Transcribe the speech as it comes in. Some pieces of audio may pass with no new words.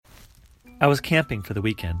I was camping for the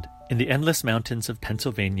weekend in the endless mountains of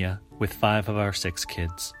Pennsylvania with 5 of our 6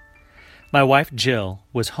 kids. My wife Jill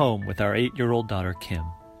was home with our 8-year-old daughter Kim.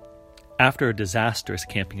 After a disastrous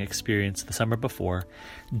camping experience the summer before,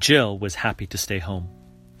 Jill was happy to stay home.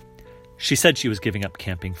 She said she was giving up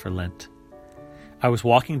camping for Lent. I was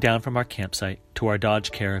walking down from our campsite to our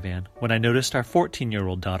Dodge Caravan when I noticed our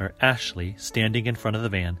 14-year-old daughter Ashley standing in front of the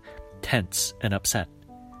van, tense and upset.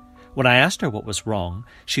 When I asked her what was wrong,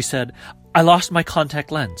 she said, "I lost my contact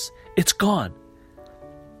lens. It's gone."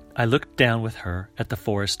 I looked down with her at the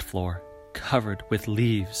forest floor, covered with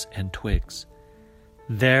leaves and twigs.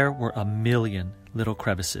 There were a million little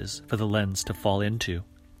crevices for the lens to fall into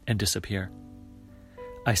and disappear.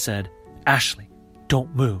 I said, "Ashley,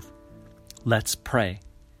 don't move. Let's pray."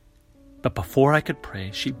 But before I could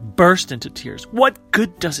pray, she burst into tears. "What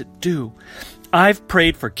good does it do? I've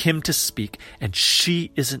prayed for Kim to speak, and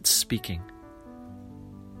she isn't speaking."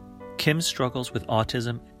 Kim struggles with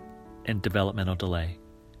autism and developmental delay.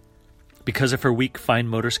 Because of her weak fine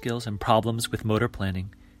motor skills and problems with motor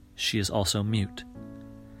planning, she is also mute.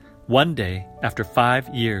 One day, after 5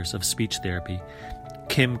 years of speech therapy,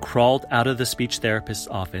 Kim crawled out of the speech therapist's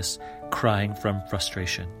office, crying from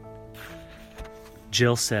frustration.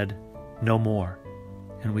 Jill said, "No more,"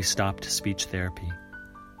 and we stopped speech therapy.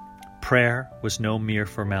 Prayer was no mere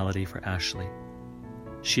formality for Ashley.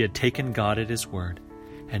 She had taken God at His word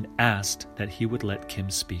and asked that He would let Kim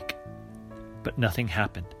speak. But nothing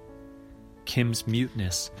happened. Kim's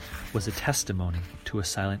muteness was a testimony to a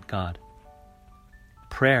silent God.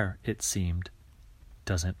 Prayer, it seemed,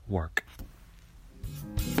 doesn't work.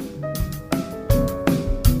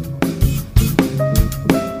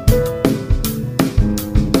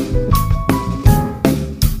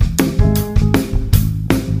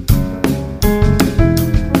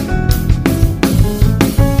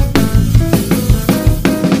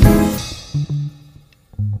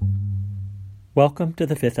 Welcome to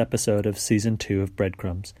the 5th episode of Season 2 of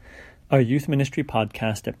Breadcrumbs, our youth ministry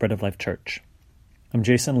podcast at Bread of Life Church. I'm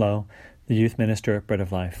Jason Lowe, the youth minister at Bread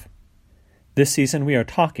of Life. This season we are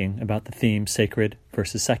talking about the theme sacred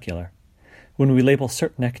versus secular. When we label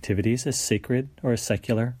certain activities as sacred or as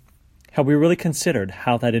secular, have we really considered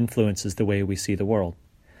how that influences the way we see the world?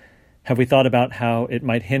 Have we thought about how it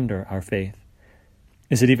might hinder our faith?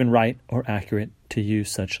 Is it even right or accurate to use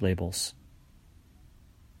such labels?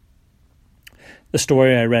 The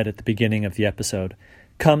story I read at the beginning of the episode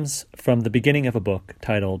comes from the beginning of a book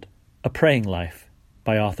titled A Praying Life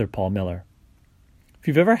by author Paul Miller. If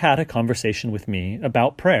you've ever had a conversation with me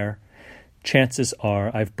about prayer, chances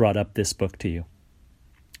are I've brought up this book to you.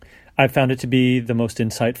 I've found it to be the most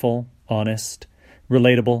insightful, honest,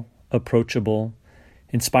 relatable, approachable,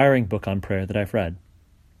 inspiring book on prayer that I've read.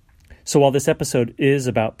 So while this episode is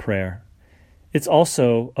about prayer, it's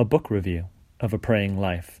also a book review of A Praying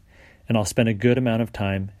Life. And I'll spend a good amount of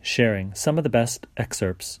time sharing some of the best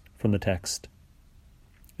excerpts from the text.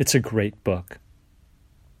 It's a great book.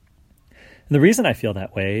 And the reason I feel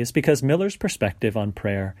that way is because Miller's perspective on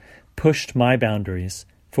prayer pushed my boundaries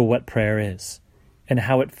for what prayer is and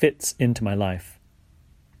how it fits into my life.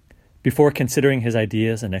 Before considering his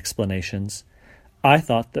ideas and explanations, I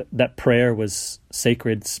thought that prayer was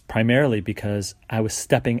sacred primarily because I was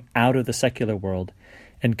stepping out of the secular world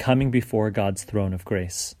and coming before God's throne of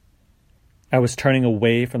grace. I was turning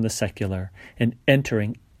away from the secular and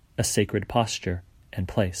entering a sacred posture and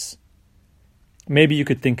place. Maybe you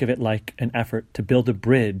could think of it like an effort to build a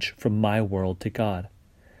bridge from my world to God.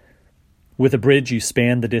 With a bridge, you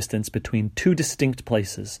span the distance between 2 distinct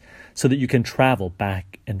places so that you can travel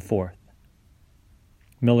back and forth.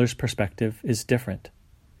 Miller's perspective is different.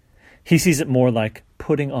 He sees it more like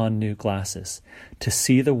putting on new glasses to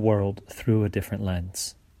see the world through a different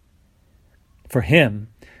lens. For him,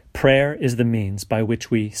 prayer is the means by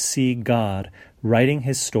which we see God writing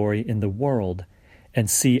His story in the world and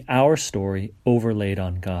see our story overlaid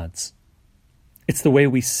on God's. It's the way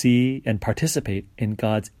we see and participate in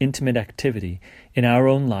God's intimate activity in our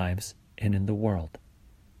own lives and in the world.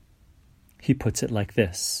 He puts it like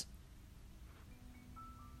this.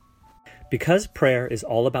 Because prayer is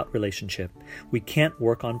all about relationship, we can't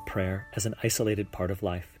work on prayer as an isolated part of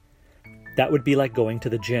life. That would be like going to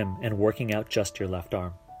the gym and working out just your left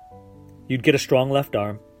arm. You'd get a strong left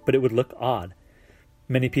arm, but it would look odd.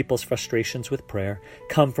 Many people's frustrations with prayer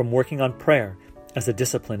come from working on prayer as a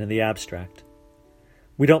discipline in the abstract.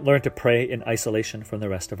 We don't learn to pray in isolation from the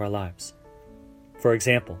rest of our lives. For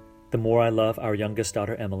example, the more I love our youngest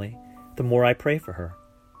daughter Emily, the more I pray for her.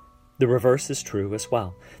 The reverse is true as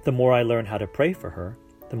well. The more I learn how to pray for her,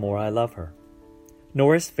 the more I love her.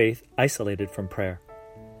 Nor is faith isolated from prayer.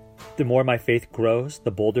 The more my faith grows,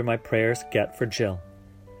 the bolder my prayers get for Jill.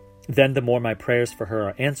 Then the more my prayers for her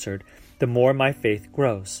are answered, the more my faith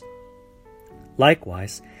grows.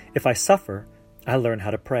 Likewise, if I suffer, I learn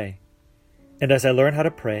how to pray. And as I learn how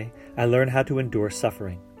to pray, I learn how to endure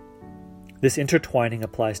suffering. This intertwining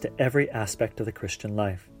applies to every aspect of the Christian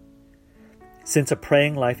life. Since a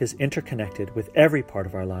praying life is interconnected with every part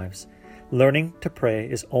of our lives, learning to pray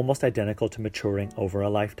is almost identical to maturing over a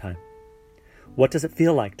lifetime. What does it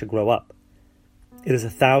feel like to grow up? It is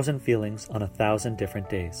 1,000 feelings on 1,000 different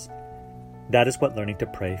days. That is what learning to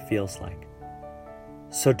pray feels like.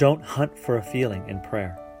 So don't hunt for a feeling in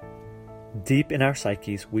prayer. Deep in our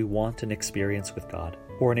psyches, we want an experience with God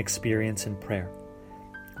or an experience in prayer.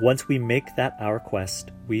 Once we make that our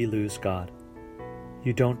quest, we lose God.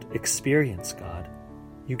 You don't experience God.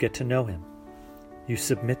 You get to know Him. You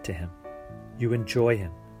submit to Him. You enjoy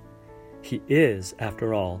Him. He is,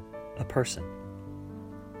 after all, a person.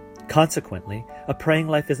 Consequently, a praying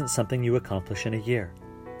life isn't something you accomplish in a year.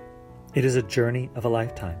 It is a journey of a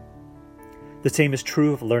lifetime. The same is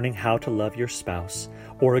true of learning how to love your spouse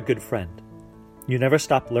or a good friend. You never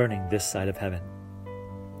stop learning this side of heaven.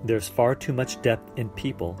 There's far too much depth in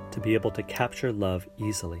people to be able to capture love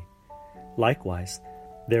easily. Likewise,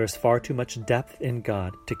 there is far too much depth in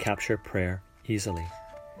God to capture prayer easily.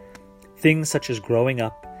 Things such as growing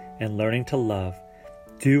up and learning to love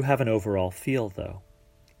do have an overall feel, though.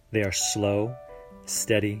 They are slow,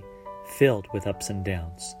 steady, filled with ups and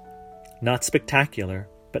downs. Not spectacular,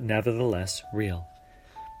 but nevertheless real.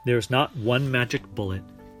 There is not one magic bullet,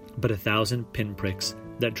 but 1,000 pinpricks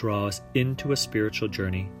that draw us into a spiritual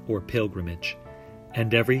journey or pilgrimage,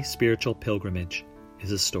 and every spiritual pilgrimage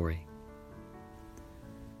is a story.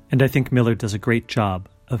 And I think Miller does a great job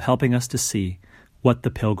of helping us to see what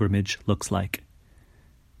the pilgrimage looks like.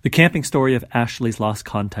 The camping story of Ashley's lost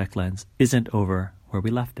contact lens isn't over where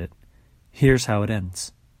we left it. Here's how it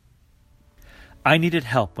ends. I needed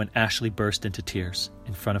help when Ashley burst into tears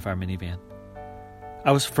in front of our minivan.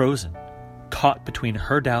 I was frozen, caught between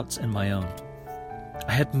her doubts and my own.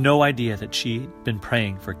 I had no idea that she'd been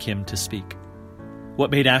praying for Kim to speak. What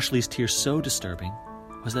made Ashley's tears so disturbing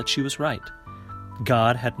was that she was right.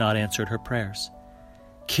 God had not answered her prayers.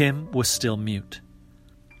 Kim was still mute.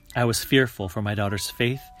 I was fearful for my daughter's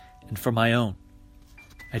faith and for my own.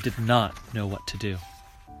 I did not know what to do.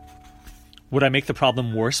 Would I make the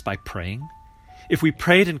problem worse by praying? If we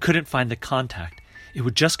prayed and couldn't find the contact, it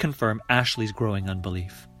would just confirm Ashley's growing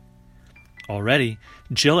unbelief. Already,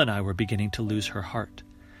 Jill and I were beginning to lose her heart.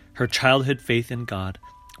 Her childhood faith in God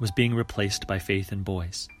was being replaced by faith in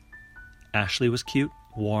boys. Ashley was cute,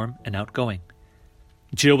 warm, and outgoing.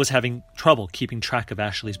 Jill was having trouble keeping track of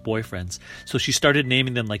Ashley's boyfriends, so she started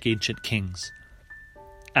naming them like ancient kings.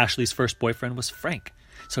 Ashley's first boyfriend was Frank,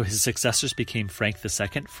 so his successors became Frank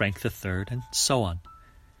II, Frank III, and so on.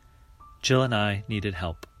 Jill and I needed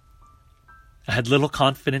help. I had little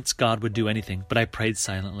confidence God would do anything, but I prayed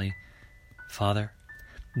silently, Father,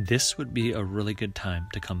 this would be a really good time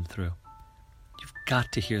to come through. You've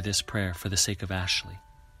got to hear this prayer for the sake of Ashley.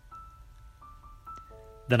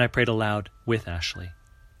 Then I prayed aloud with Ashley.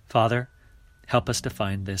 Father, help us to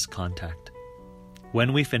find this contact.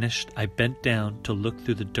 When we finished, I bent down to look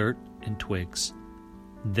through the dirt and twigs.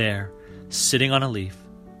 There, sitting on a leaf,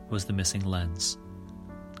 was the missing lens.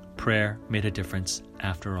 Prayer made a difference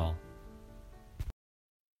after all.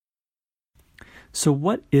 So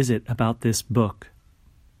what is it about this book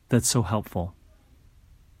that's so helpful?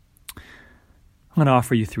 I'm going to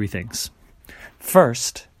offer you 3 things.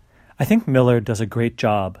 First, I think Miller does a great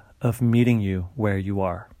job of meeting you where you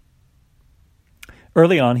are.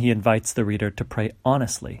 Early on, he invites the reader to pray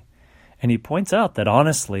honestly, and he points out that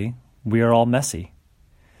honestly, we are all messy.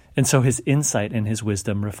 And so his insight and his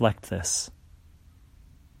wisdom reflect this.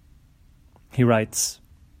 He writes,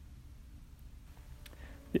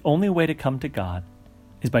 the only way to come to God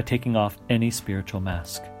is by taking off any spiritual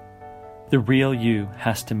mask. The real you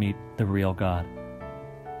has to meet the real God.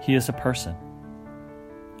 He is a person.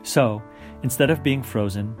 So, instead of being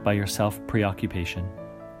frozen by your self-preoccupation,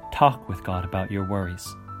 talk with God about your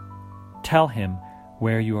worries. Tell Him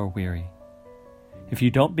where you are weary. If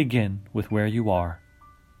you don't begin with where you are,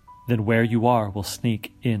 then where you are will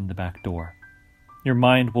sneak in the back door. Your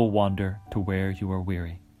mind will wander to where you are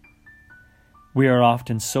weary. We are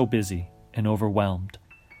often so busy and overwhelmed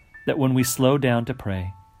that when we slow down to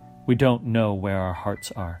pray, we don't know where our hearts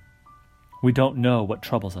are. We don't know what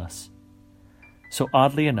troubles us. So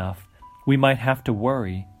oddly enough, we might have to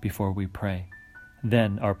worry before we pray.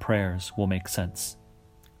 Then our prayers will make sense.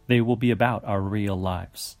 They will be about our real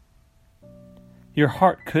lives. Your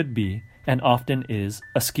heart could be, and often is,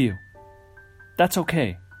 askew. That's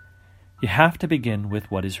okay. You have to begin with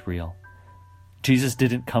what is real. Jesus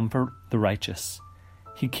didn't come for the righteous.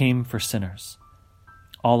 He came for sinners.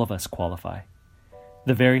 All of us qualify.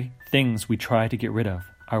 The very things we try to get rid of,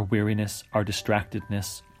 our weariness, our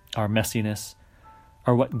distractedness, our messiness,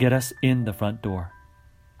 are what get us in the front door.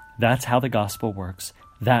 That's how the gospel works.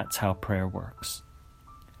 That's how prayer works.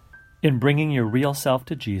 In bringing your real self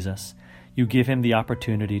to Jesus, you give him the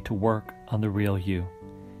opportunity to work on the real you,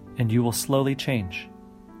 and you will slowly change.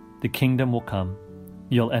 The kingdom will come.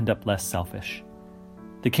 You'll end up less selfish.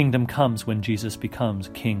 The kingdom comes when Jesus becomes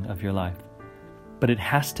king of your life. But it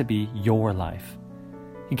has to be your life.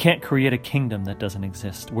 You can't create a kingdom that doesn't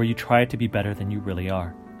exist, where you try to be better than you really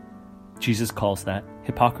are. Jesus calls that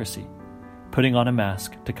hypocrisy, putting on a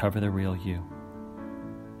mask to cover the real you.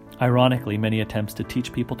 Ironically, many attempts to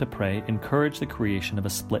teach people to pray encourage the creation of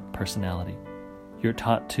a split personality. You're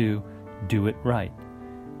taught to do it right.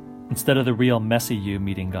 Instead of the real messy you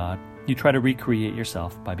meeting God, you try to recreate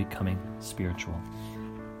yourself by becoming spiritual.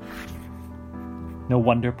 No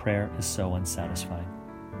wonder prayer is so unsatisfying.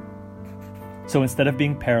 So instead of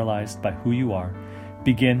being paralyzed by who you are,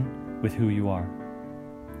 begin with who you are.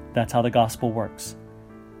 That's how the gospel works.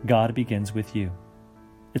 God begins with you.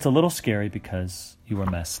 It's a little scary because you are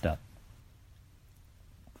messed up.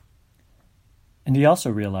 And he also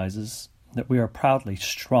realizes that we are proudly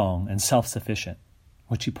strong and self-sufficient,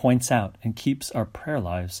 which he points out and keeps our prayer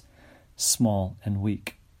lives small and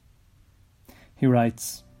weak. He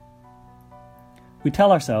writes, "We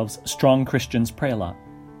tell ourselves strong Christians pray a lot.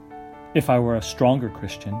 If I were a stronger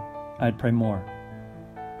Christian, I'd pray more.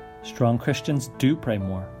 Strong Christians do pray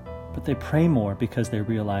more, but they pray more because they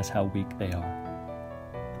realize how weak they are.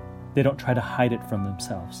 They don't try to hide it from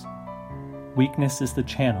themselves. Weakness is the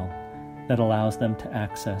channel that allows them to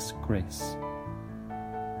access grace.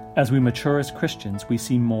 As we mature as Christians, we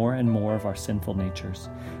see more and more of our sinful natures,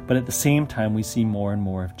 but at the same time, we see more and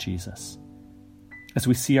more of Jesus. As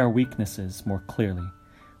we see our weaknesses more clearly,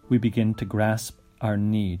 we begin to grasp our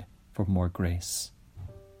need for more grace."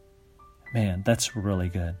 Man, that's really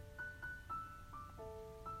good.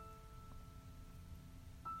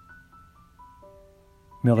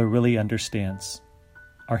 Miller really understands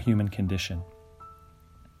our human condition.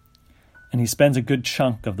 And he spends a good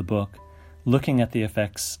chunk of the book looking at the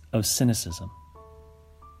effects of cynicism.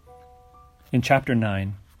 In chapter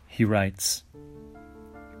 9, he writes,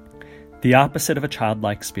 "The opposite of a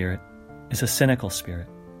childlike spirit is a cynical spirit.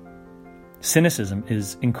 Cynicism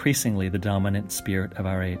is increasingly the dominant spirit of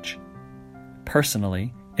our age.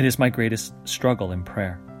 Personally, it is my greatest struggle in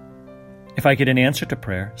prayer. If I get an answer to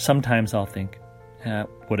prayer, sometimes I'll think,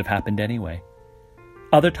 would have happened anyway.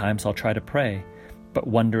 Other times I'll try to pray, but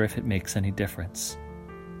wonder if it makes any difference."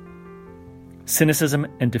 Cynicism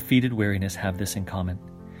and defeated weariness have this in common.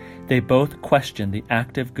 They both question the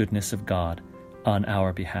active goodness of God on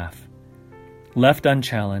our behalf. Left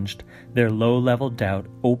unchallenged, their low-level doubt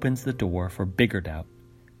opens the door for bigger doubt.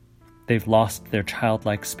 They've lost their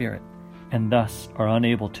childlike spirit and thus are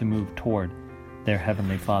unable to move toward their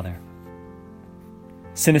Heavenly Father.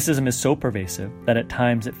 Cynicism is so pervasive that at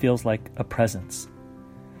times it feels like a presence.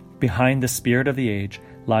 Behind the spirit of the age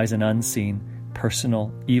lies an unseen,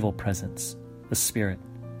 personal, evil presence, the Spirit.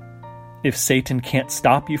 If Satan can't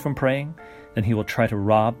stop you from praying, then he will try to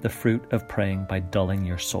rob the fruit of praying by dulling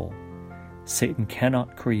your soul. Satan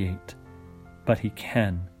cannot create, but he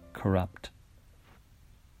can corrupt.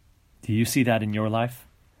 Do you see that in your life?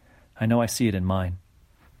 I know I see it in mine.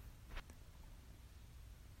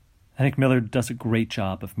 I think Miller does a great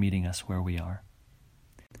job of meeting us where we are.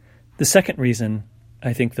 The second reason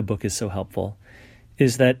I think the book is so helpful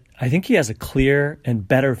is that I think he has a clear and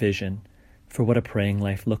better vision for what a praying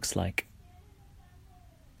life looks like.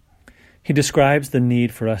 He describes the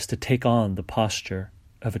need for us to take on the posture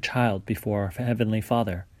of a child before our Heavenly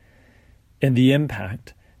Father and the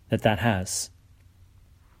impact that that has.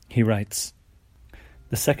 He writes,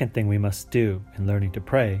 "The second thing we must do in learning to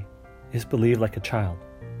pray is believe like a child.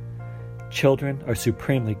 Children are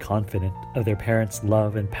supremely confident of their parents'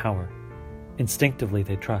 love and power. Instinctively,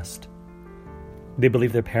 they trust. They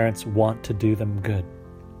believe their parents want to do them good.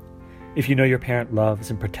 If you know your parent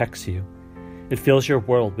loves and protects you, it fills your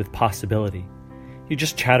world with possibility. You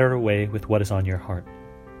just chatter away with what is on your heart.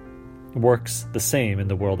 It works the same in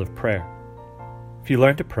the world of prayer. If you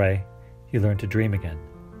learn to pray, you learn to dream again.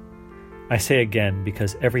 I say again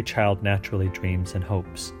because every child naturally dreams and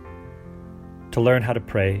hopes. To learn how to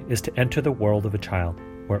pray is to enter the world of a child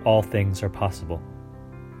where all things are possible.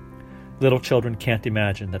 Little children can't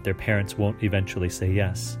imagine that their parents won't eventually say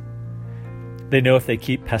yes. They know if they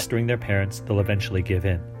keep pestering their parents, they'll eventually give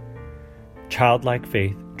in. Childlike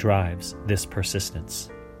faith drives this persistence.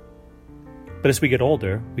 But as we get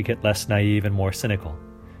older, we get less naive and more cynical.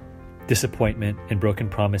 Disappointment and broken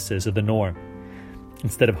promises are the norm,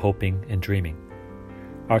 instead of hoping and dreaming.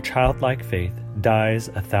 Our childlike faith dies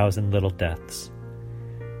 1,000 little deaths.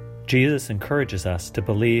 Jesus encourages us to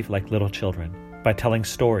believe like little children by telling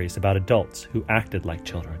stories about adults who acted like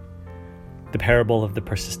children. The parable of the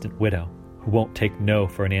persistent widow who won't take no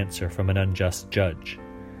for an answer from an unjust judge.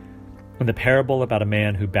 And the parable about a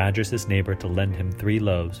man who badgers his neighbor to lend him 3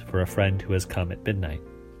 loaves for a friend who has come at midnight.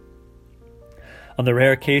 On the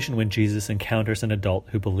rare occasion when Jesus encounters an adult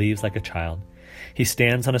who believes like a child, he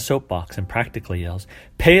stands on a soapbox and practically yells,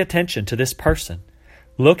 "Pay attention to this person.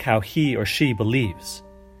 Look how he or she believes."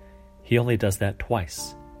 He only does that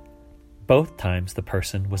twice. Both times the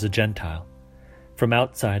person was a Gentile, from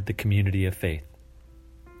outside the community of faith.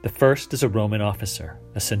 The first is a Roman officer,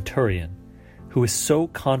 a centurion, who is so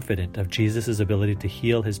confident of Jesus' ability to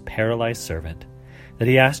heal his paralyzed servant that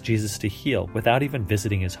he asked Jesus to heal without even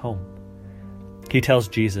visiting his home. He tells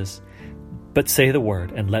Jesus, "But say the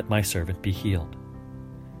word and let my servant be healed."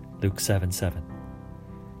 Luke 7:7.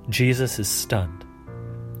 Jesus is stunned.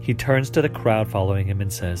 He turns to the crowd following him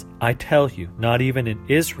and says, "I tell you, not even in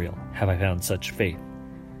Israel have I found such faith."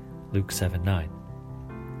 Luke 7:9.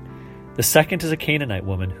 The second is a Canaanite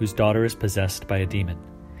woman whose daughter is possessed by a demon.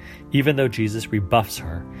 Even though Jesus rebuffs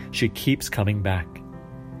her, she keeps coming back.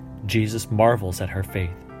 Jesus marvels at her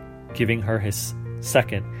faith, giving her his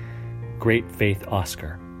second Great Faith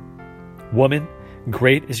Oscar. "Woman,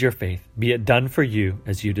 great is your faith. Be it done for you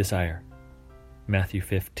as you desire." Matthew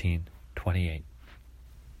 15:28.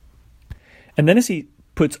 And then as he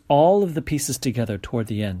puts all of the pieces together toward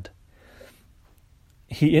the end,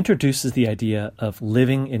 he introduces the idea of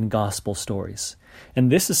living in gospel stories.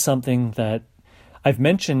 And this is something that I've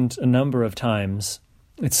mentioned a number of times.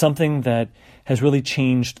 It's something that has really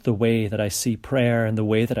changed the way that I see prayer and the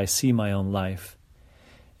way that I see my own life.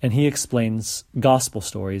 And he explains gospel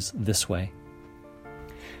stories this way.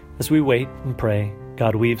 As we wait and pray,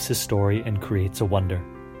 God weaves his story and creates a wonder.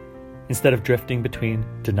 Instead of drifting between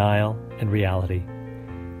denial and reality,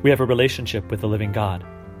 we have a relationship with the living God,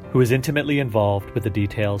 who is intimately involved with the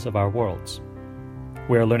details of our worlds.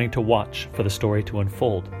 We are learning to watch for the story to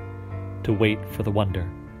unfold, to wait for the wonder.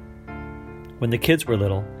 When the kids were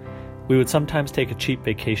little, we would sometimes take a cheap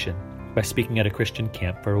vacation by speaking at a Christian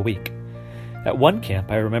camp for a week. At one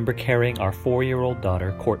camp, I remember carrying our 4-year-old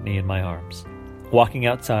daughter, Courtney, in my arms, walking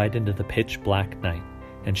outside into the pitch-black night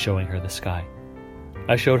and showing her the sky.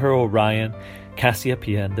 I showed her Orion,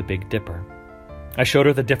 Cassiopeia, and the Big Dipper. I showed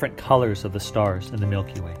her the different colors of the stars in the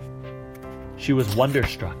Milky Way. She was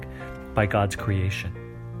wonderstruck by God's creation.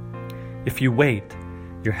 If you wait,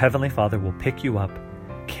 your Heavenly Father will pick you up,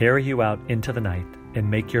 carry you out into the night,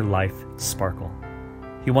 and make your life sparkle.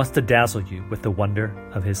 He wants to dazzle you with the wonder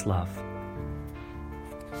of his love.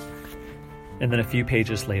 And then a few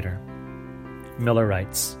pages later, Miller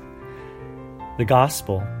writes, "The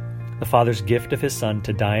gospel, the Father's gift of his Son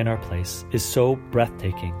to die in our place, is so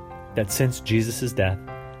breathtaking that since Jesus' death,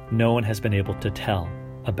 no one has been able to tell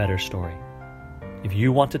a better story. If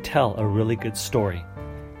you want to tell a really good story,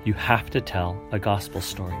 you have to tell a gospel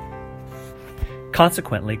story."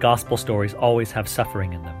 Consequently, gospel stories always have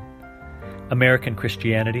suffering in them. American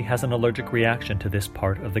Christianity has an allergic reaction to this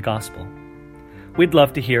part of the gospel. We'd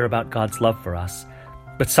love to hear about God's love for us,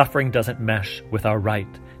 but suffering doesn't mesh with our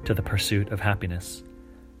right to the pursuit of happiness.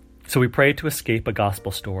 So we pray to escape a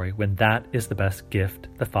gospel story when that is the best gift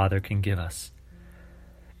the Father can give us.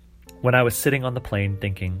 When I was sitting on the plane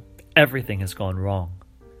thinking, everything has gone wrong,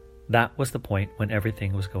 that was the point when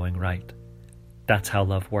everything was going right. That's how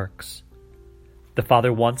love works. The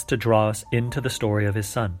Father wants to draw us into the story of his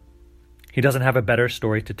Son. He doesn't have a better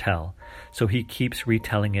story to tell, so he keeps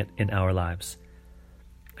retelling it in our lives.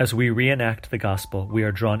 As we reenact the gospel, we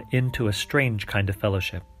are drawn into a strange kind of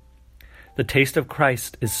fellowship. The taste of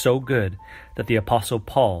Christ is so good that the Apostle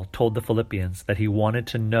Paul told the Philippians that he wanted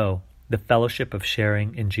to know the fellowship of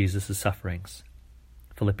sharing in Jesus' sufferings.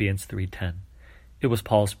 Philippians 3:10. It was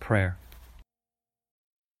Paul's prayer.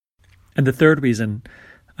 And the third reason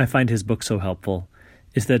I find his book so helpful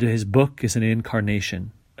is that his book is an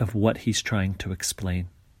incarnation of what he's trying to explain.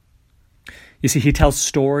 You see, he tells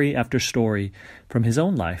story after story from his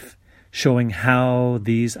own life, showing how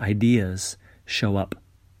these ideas show up.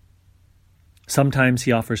 Sometimes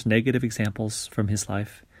he offers negative examples from his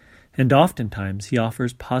life, and oftentimes he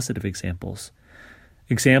offers positive examples.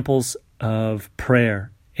 Examples of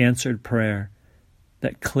prayer, answered prayer,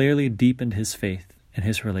 that clearly deepened his faith and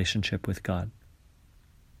his relationship with God.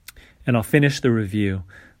 And I'll finish the review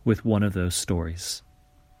with one of those stories.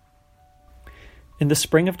 In the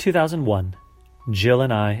spring of 2001, Jill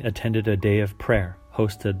and I attended a day of prayer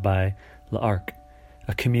hosted by L'Arc,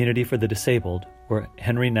 a community for the disabled where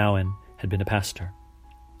Henry Nouwen had been a pastor.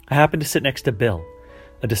 I happened to sit next to Bill,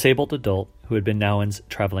 a disabled adult who had been Nouwen's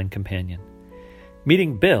traveling companion.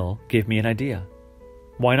 Meeting Bill gave me an idea.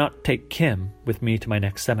 Why not take Kim with me to my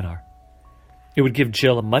next seminar? It would give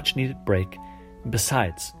Jill a much-needed break.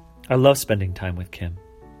 Besides, I love spending time with Kim.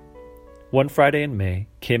 One Friday in May,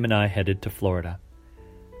 Kim and I headed to Florida.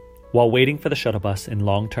 While waiting for the shuttle bus in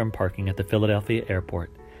long-term parking at the Philadelphia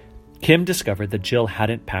airport, Kim discovered that Jill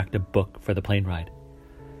hadn't packed a book for the plane ride.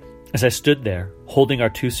 As I stood there, holding our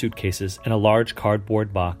 2 suitcases and a large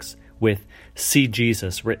cardboard box with "See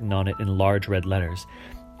Jesus" written on it in large red letters,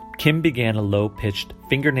 Kim began a low-pitched,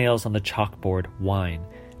 fingernails on the chalkboard whine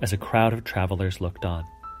as a crowd of travelers looked on.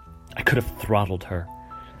 I could have throttled her.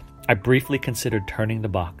 I briefly considered turning the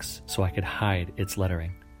box so I could hide its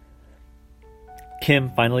lettering.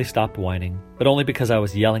 Kim finally stopped whining, but only because I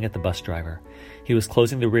was yelling at the bus driver. He was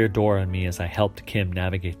closing the rear door on me as I helped Kim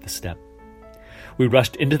navigate the step. We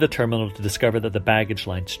rushed into the terminal to discover that the baggage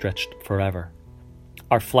line stretched forever.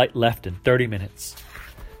 Our flight left in 30 minutes,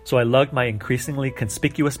 so I lugged my increasingly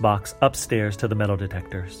conspicuous box upstairs to the metal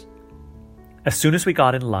detectors. As soon as we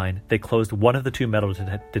got in line, they closed one of the 2 metal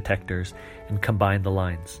detectors and combined the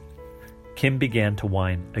lines. Kim began to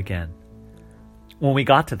whine again. When we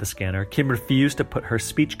got to the scanner, Kim refused to put her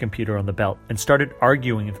speech computer on the belt and started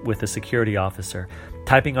arguing with the security officer,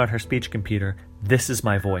 typing on her speech computer, "This is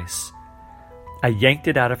my voice." I yanked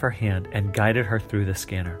it out of her hand and guided her through the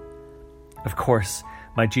scanner. Of course,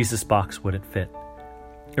 my Jesus box wouldn't fit.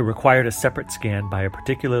 It required a separate scan by a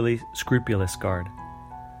particularly scrupulous guard.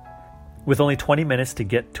 With only 20 minutes to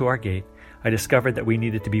get to our gate, I discovered that we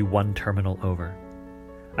needed to be 1 terminal over.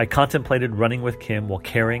 I contemplated running with Kim while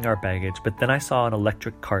carrying our baggage, but then I saw an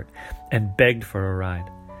electric cart and begged for a ride.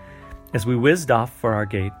 As we whizzed off for our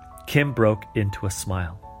gate, Kim broke into a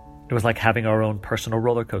smile. It was like having our own personal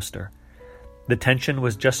roller coaster. The tension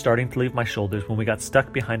was just starting to leave my shoulders when we got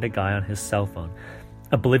stuck behind a guy on his cell phone,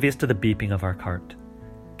 oblivious to the beeping of our cart.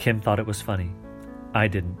 Kim thought it was funny. I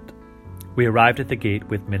didn't. We arrived at the gate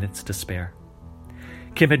with minutes to spare.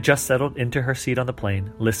 Kim had just settled into her seat on the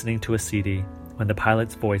plane, listening to a CD, when the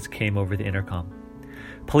pilot's voice came over the intercom.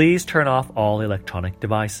 "Please turn off all electronic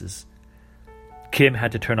devices." Kim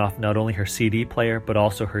had to turn off not only her CD player, but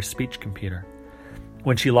also her speech computer.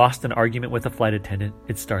 When she lost an argument with a flight attendant,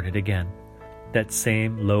 it started again. That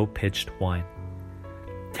same low-pitched whine.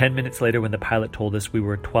 10 minutes later, when the pilot told us we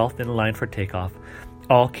were 12th in line for takeoff,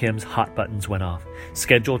 all Kim's hot buttons went off.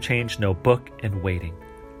 Schedule change, no book, and waiting.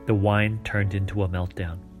 The whine turned into a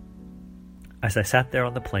meltdown. As I sat there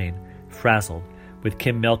on the plane, frazzled, with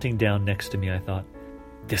Kim melting down next to me, I thought,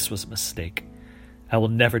 this was a mistake. I will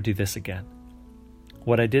never do this again.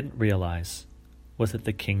 What I didn't realize was that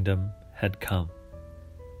the kingdom had come.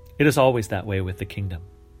 It is always that way with the kingdom.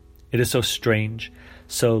 It is so strange,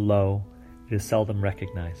 so low, it is seldom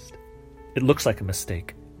recognized. It looks like a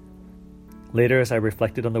mistake. Later, as I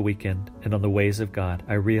reflected on the weekend and on the ways of God,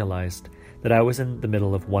 I realized that I was in the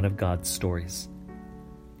middle of one of God's stories.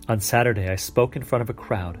 On Saturday, I spoke in front of a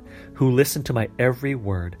crowd who listened to my every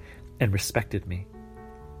word and respected me.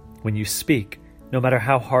 When you speak, no matter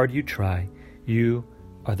how hard you try, you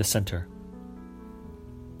are the center.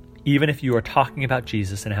 Even if you are talking about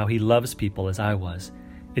Jesus and how he loves people as I was,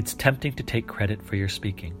 it's tempting to take credit for your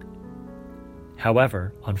speaking.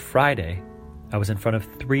 However, on Friday, I was in front of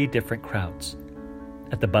 3 different crowds.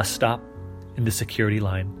 At the bus stop, in the security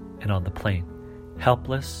line, and on the plane,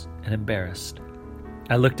 helpless and embarrassed.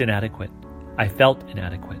 I looked inadequate. I felt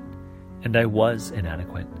inadequate. And I was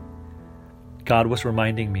inadequate. God was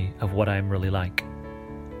reminding me of what I am really like.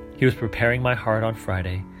 He was preparing my heart on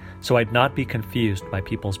Friday so I'd not be confused by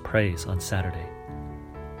people's praise on Saturday.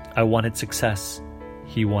 I wanted success.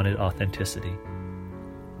 He wanted authenticity.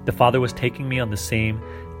 The Father was taking me on the same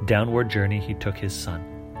downward journey he took his Son.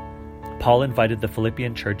 Paul invited the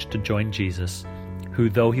Philippian church to join Jesus, who,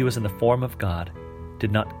 though he was in the form of God,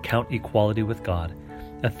 did not count equality with God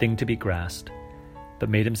a thing to be grasped, but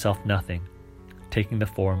made himself nothing, taking the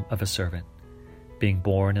form of a servant, being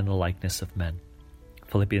born in the likeness of men.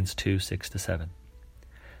 Philippians 2, 6-7.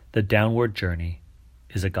 The downward journey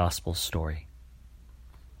is a gospel story.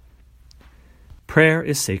 Prayer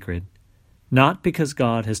is sacred, not because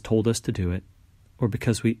God has told us to do it, or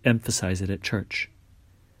because we emphasize it at church.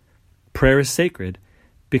 Prayer is sacred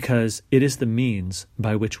because it is the means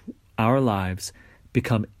by which our lives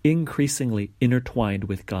become increasingly intertwined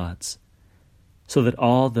with God's, so that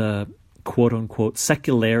all the quote-unquote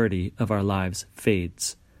secularity of our lives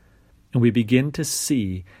fades, and we begin to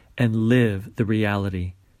see and live the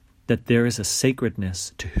reality that there is a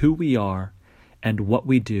sacredness to who we are and what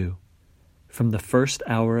we do from the first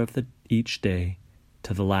hour of each day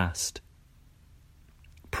to the last.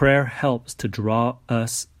 Prayer helps to draw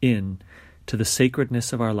us in to the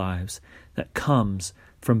sacredness of our lives that comes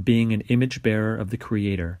from being an image bearer of the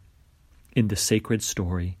Creator in the sacred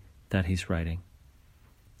story that He's writing.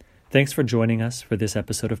 Thanks for joining us for this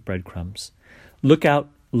episode of Breadcrumbs. Look out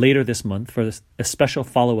later this month for a special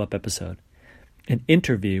follow-up episode, an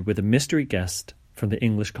interview with a mystery guest from the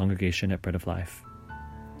English congregation at Bread of Life.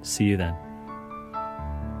 See you then.